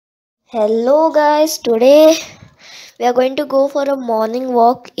Hello guys, today we are going to go for a morning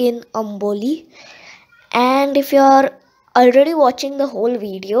walk in Amboli, and if you are already watching the whole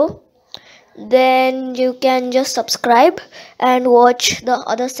video, then you can just subscribe and watch the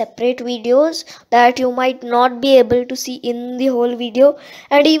other separate videos that you might not be able to see in the whole video.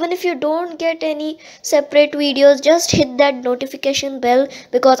 And even if you don't get any separate videos, just hit that notification bell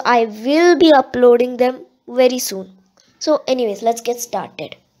because I will be uploading them very soon. So anyways, let's get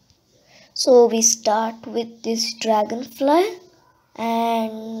started. So we start with this dragonfly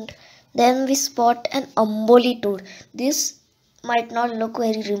and then we spot an Amboli toad. This might not look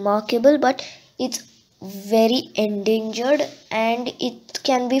very remarkable, but it's very endangered and it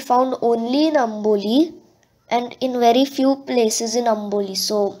can be found only in Amboli and in very few places in Amboli.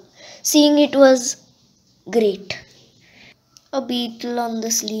 So seeing it was great. A beetle on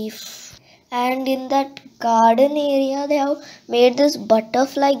this leaf. And in that garden area they have made this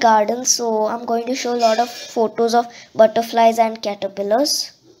butterfly garden, so I'm going to show a lot of photos of butterflies and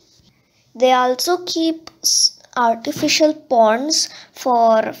caterpillars. They also keep artificial ponds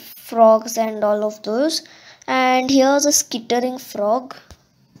for frogs and all of those. And here's a skittering frog.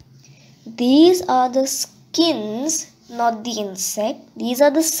 These are the skins, not the insect. These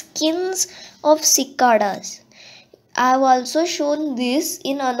are the skins of cicadas. I've also shown this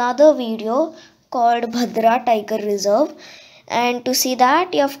in another video called Bhadra Tiger Reserve, and to see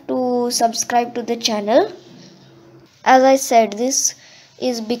that you have to subscribe to the channel. As I said, this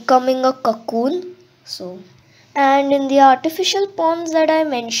is becoming a cocoon. And in the artificial ponds that I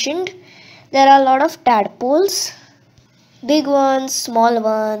mentioned, there are a lot of tadpoles, big ones, small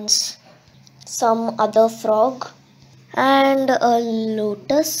ones, some other frog, and a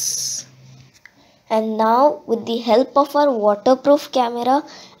lotus. And now with the help of our waterproof camera,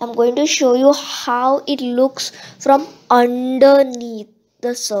 I'm going to show you how it looks from underneath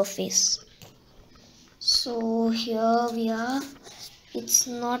the surface. So here we are. It's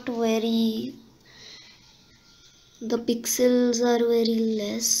not very, the pixels are very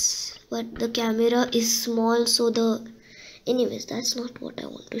less, but the camera is small, so anyways, that's not what I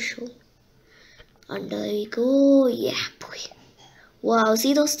want to show. Under we go. Yeah, boy. Wow,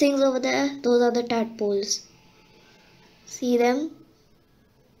 see those things over there? Those are the tadpoles. See them?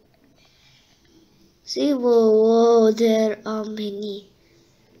 See, whoa, there are many.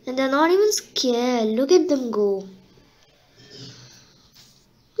 And they're not even scared. Look at them go.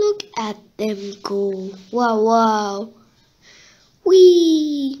 Look at them go. Wow, wow.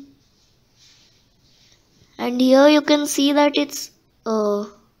 Whee! And here you can see that it's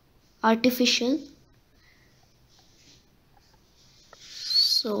artificial.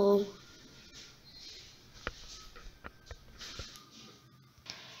 So,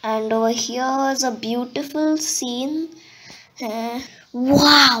 and over here is a beautiful scene.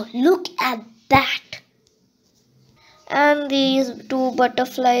 Wow, look at that. And these two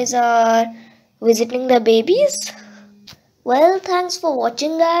butterflies are visiting their babies. Well, thanks for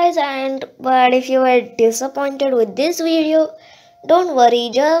watching guys, but if you were disappointed with this video, don't worry,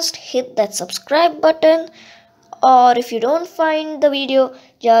 just hit that subscribe button, or if you don't find the video,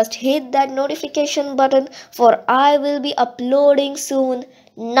 just hit that notification button, for I will be uploading soon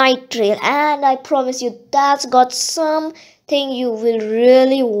Night Trail, and I promise you that's got something you will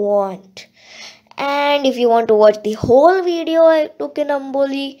really want. And if you want to watch the whole video I took in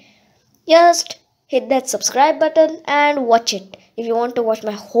Amboli, just hit that subscribe button and watch it. If you want to watch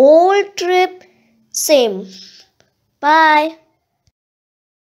my whole trip, same. Bye.